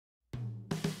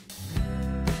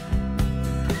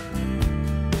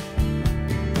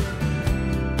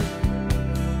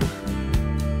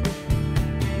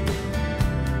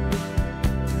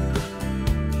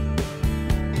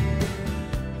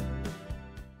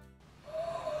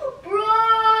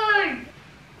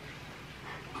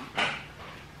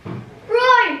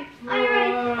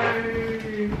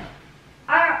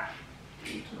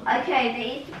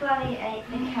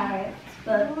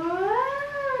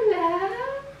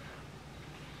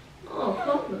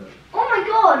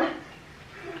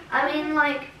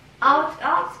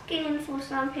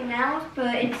something else,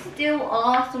 but it's still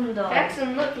awesome though.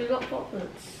 Jackson, look, we got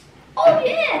poppets. Oh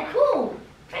yeah, cool.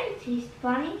 Thanks, Easter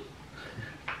Bunny.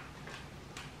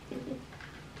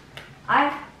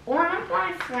 One of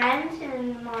my friends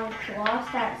in my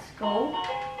class at school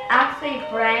actually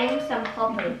bring some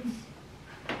puppets.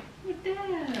 Look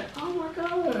there. Oh my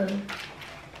god.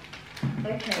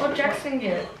 Okay. What Jackson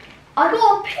get? I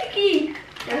got a piggy.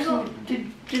 Jackson,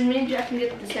 did me and Jackson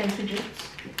get the same fidgets?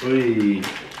 Oi.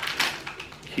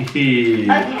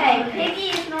 Okay, piggy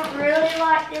is not really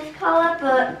like this color,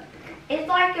 but it's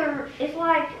like different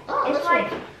colors. Oh, you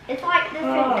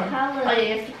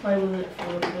have to play with it for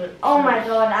a little bit. Oh my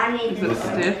god, I need Is it this.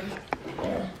 stiff?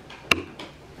 Yeah.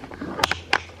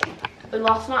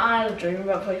 Last night I had a dream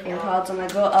about Pokemon cards and I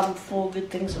got 4 good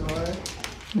things in a row.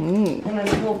 And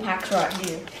there's 4 packs right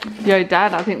here. Yo,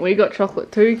 Dad, I think we got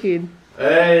chocolate too, kid.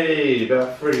 Hey,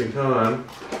 about freaking time.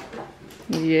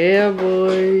 Yeah,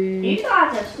 boy. You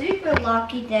guys are super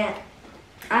lucky that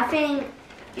I think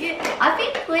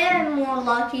we're more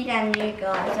lucky than you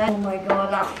guys. Oh my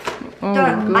god,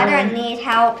 I don't need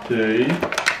help. See?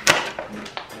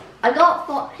 I got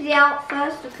Foxy out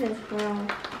first because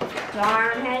the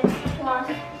Iron Heads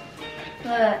plus.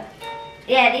 But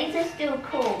yeah, these are still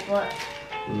cool, but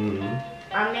I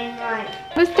mean like.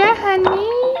 What's that,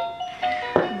 honey?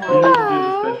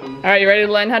 Alright, you ready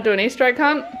to learn how to do an Easter egg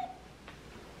hunt?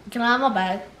 Can I have my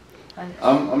bag?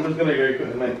 I'm just gonna go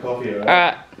quickly make coffee, alright?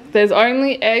 Alright, there's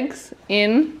only eggs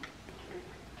in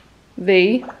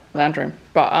the lounge room.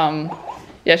 But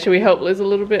yeah, should we help Liz a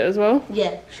little bit as well?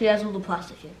 Yeah, she has all the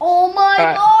plastic here. Oh my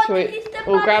Alright, god, shall we- Easter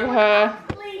we'll Bunny grab was her.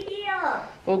 actually here.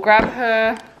 We'll grab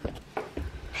her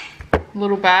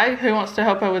little bag. Who wants to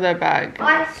help her with her bag?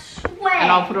 I swear.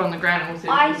 And I'll put her on the ground and we'll see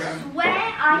if I we can grab her.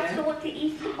 swear I saw the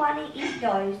Easter Bunny eat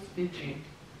those. Did you?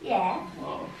 Yeah.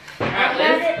 Whoa. I Alright,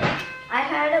 heard Liz. it. I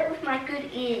heard it with my good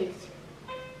ears.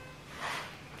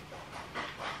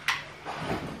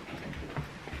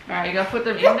 Alright, you gotta put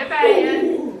them in the bag.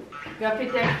 You gotta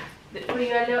put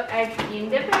your little eggs in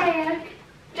the bag.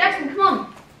 Jackson, come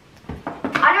on.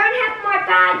 I don't have my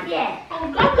bag yet.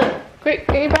 Oh, grab it. Quick,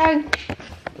 get your bag.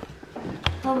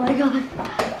 Oh my god.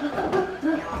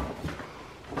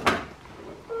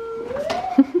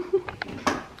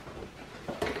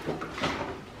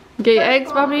 Get your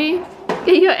eggs, Bobby.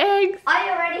 Get your eggs. I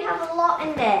already have a lot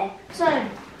in there. So,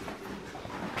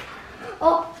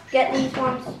 oh, get these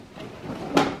ones.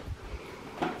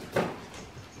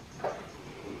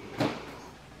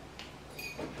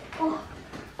 Oh,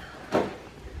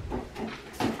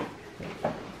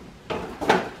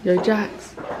 Yo,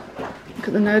 Jax. Look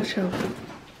at the nerd shelf.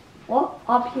 what?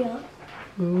 Up here.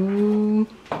 Ooh.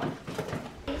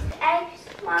 These eggs,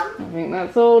 Mum. I think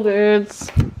that's all, dudes.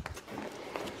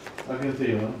 I can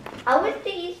see one. I wish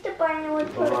the Easter Bunny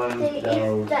would put Behind the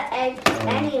Daryl's, Easter eggs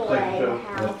anyway in the second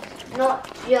house, shelf, not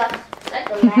just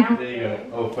the lounge. There you go.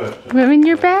 Oh, first. We're in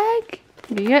your bag.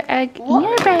 Get your egg in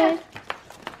your bag.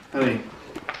 Honey.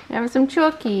 Have some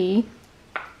chalky.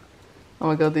 Oh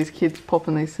my god, these kids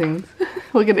popping these things.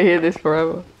 We're gonna hear this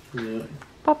forever. Yeah.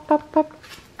 Pop, pop, pop.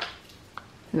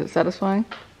 Is it satisfying?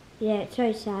 Yeah, it's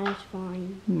so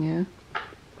satisfying. Yeah.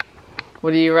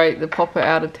 What do you rate the popper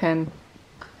out of 10?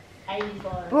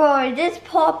 85. Bro,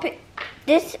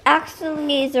 this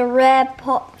actually is a rare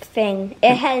pop thing.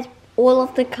 It has all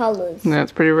of the colors. No,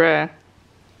 it's pretty rare.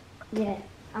 Yeah,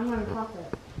 I'm gonna pop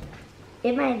it.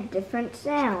 It made a different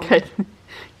sound. Okay.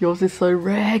 Yours is so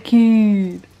rare,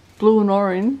 kid. Blue and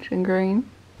orange and green.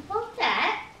 What's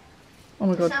that? Oh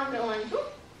my god. Sound going.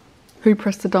 Who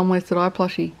pressed the dumb wasted eye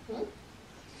plushie?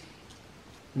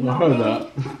 I heard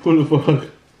that. What the fuck?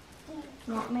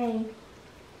 Not me.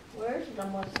 Where's the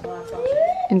most glass?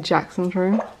 In Jackson's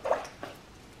room.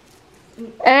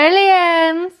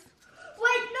 Aliens!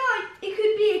 Wait, no, it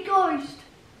could be a ghost.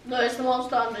 No, it's the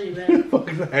monster under you, man.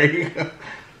 Fuck's sake.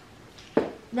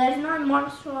 There's no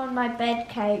monster on my bed,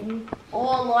 Caden.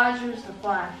 All Eliza is the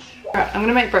Flash. Alright, I'm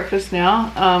gonna make breakfast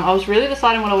now. I was really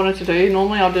deciding what I wanted to do.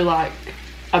 Normally I'll do like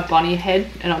a bunny head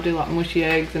and I'll do like mushy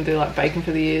eggs and do like bacon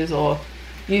for the ears or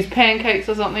use pancakes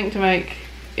or something to make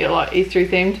it like Easter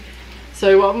themed.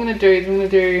 So what I'm gonna do is I'm gonna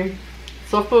do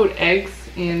soft boiled eggs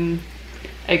in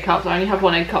egg cups. I only have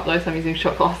 1 egg cup though, so I'm using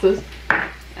shot glasses.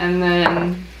 And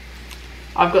then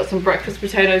I've got some breakfast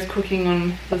potatoes cooking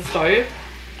on the stove.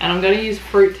 And I'm going to use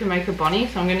fruit to make a bunny.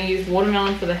 So I'm going to use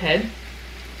watermelon for the head.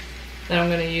 Then I'm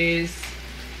going to use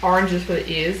oranges for the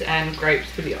ears and grapes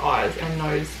for the eyes and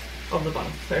nose of the bunny.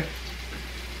 So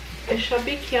it should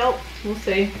be cute. We'll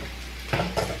see.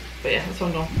 But yeah, that's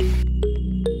what I'm doing.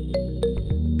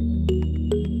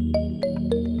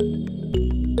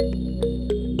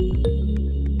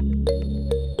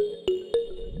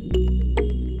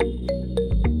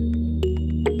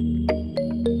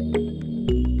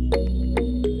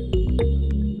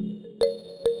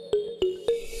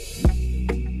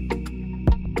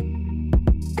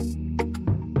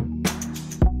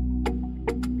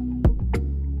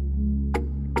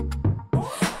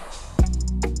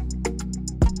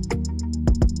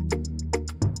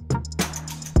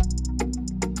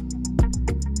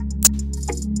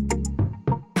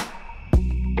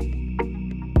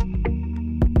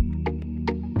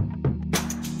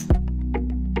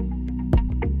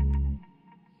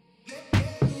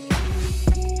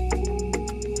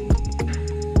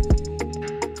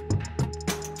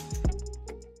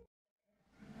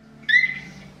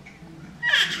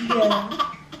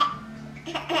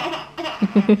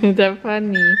 That's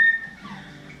funny.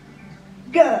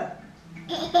 Good.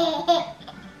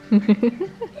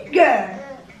 Good.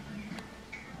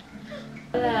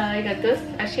 Hello, you got this?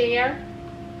 I share.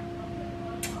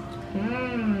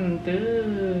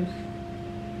 This.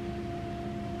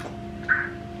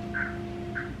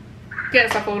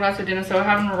 Get stuff organised for dinner, so we're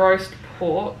having roast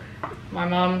pork. My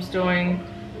mum's doing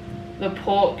the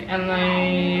pork and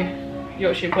the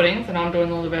Yorkshire puddings, and I'm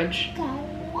doing all the veg.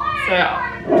 So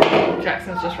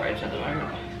Jackson's just raging at the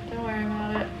moment. Don't worry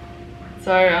about it.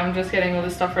 So I'm just getting all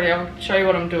this stuff ready. I'll show you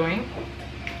what I'm doing.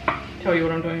 Tell you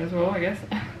what I'm doing as well, I guess.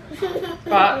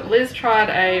 But Liz tried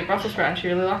a Brussels sprout and she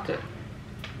really liked it.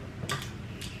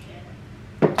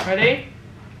 Ready?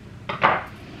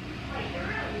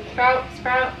 Sprout,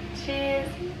 sprout, cheers.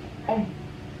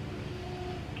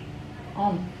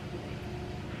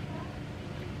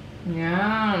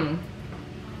 Yum.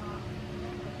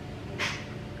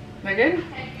 They're good.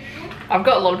 I've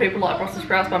got a lot of people like Brussels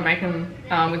sprouts, but I make them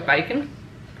with bacon.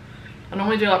 I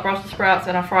normally do like Brussels sprouts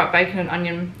and I fry up bacon and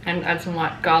onion and add some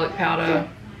like garlic powder,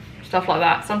 stuff like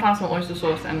that. Sometimes some oyster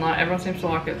sauce, and like everyone seems to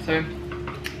like it, so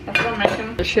that's what I'm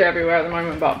making. There's shit everywhere at the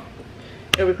moment, but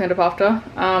it'll be cleaned up after.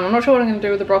 I'm not sure what I'm going to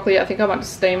do with the broccoli. I think I might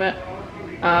just steam it.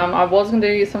 I was going to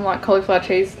do some like cauliflower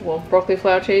cheese, well broccoli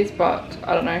flour cheese, but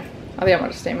I don't know. I think I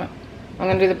might just steam it. I'm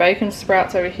going to do the bacon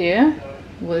sprouts over here.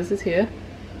 Liz is here.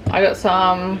 I got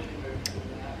some,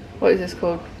 what is this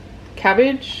called?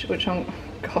 Cabbage, which I'm,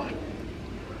 God.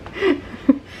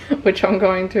 Which I'm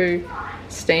going to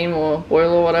steam or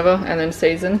boil or whatever, and then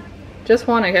season. Just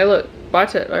one, okay, look,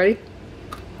 bite it, ready?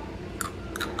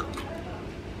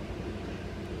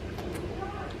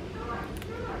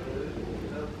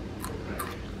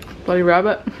 Bloody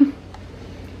rabbit.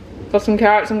 Got some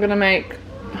carrots, I'm gonna make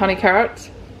honey carrots.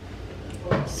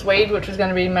 Swede, which is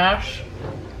gonna be mash.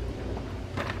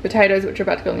 Potatoes, which are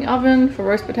about to go in the oven for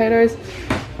roast potatoes.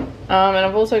 And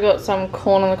I've also got some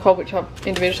corn on the cob, which I've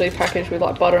individually packaged with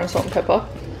like butter and salt and pepper.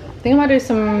 I think I might do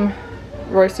some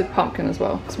roasted pumpkin as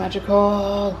well. It's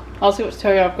magical. I'll see what to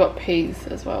tell you. I've got peas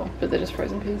as well, but they're just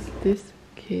frozen peas. This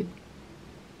kid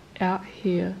out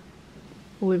here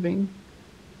living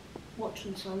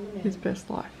Watching something. his best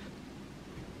life.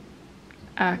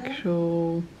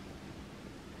 Actual.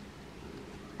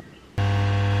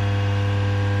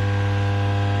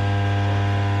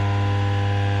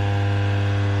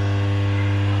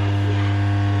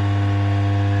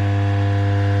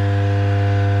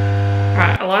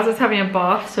 Right, Eliza's having a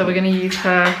bath, so we're going to use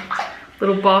her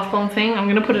little bath bomb thing. I'm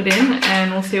going to put it in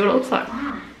and we'll see what it looks like.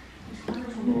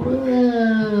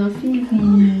 Whoa,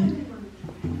 Fifi.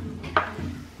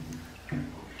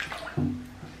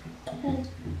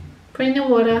 Put in the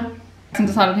water. Jackson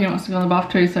decided he wants to go in the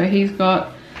bath too, so he's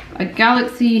got a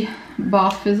Galaxy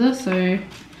bath fizzer, so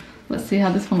let's see how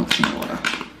this one looks in the water.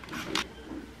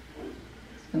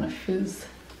 It's going to fizz.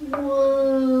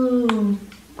 Whoa.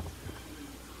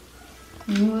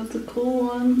 Oh, that's a cool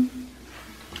one.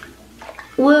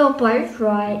 We're both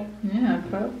right. Yeah,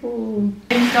 purple.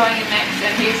 He's going in next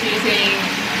and he's using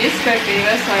Disco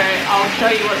Fever, so I'll show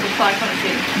you what it looks like when it's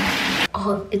in.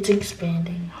 Oh, it's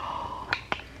expanding.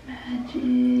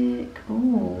 Magic.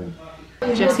 Oh.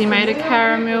 Jessie made a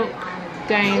caramel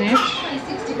Danish.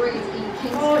 26 degrees in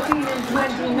Kingston. 14 and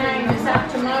 29 is out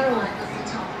tomorrow.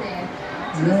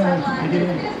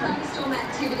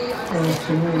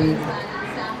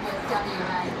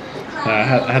 I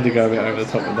had to go a bit over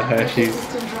the top with the Hershey's.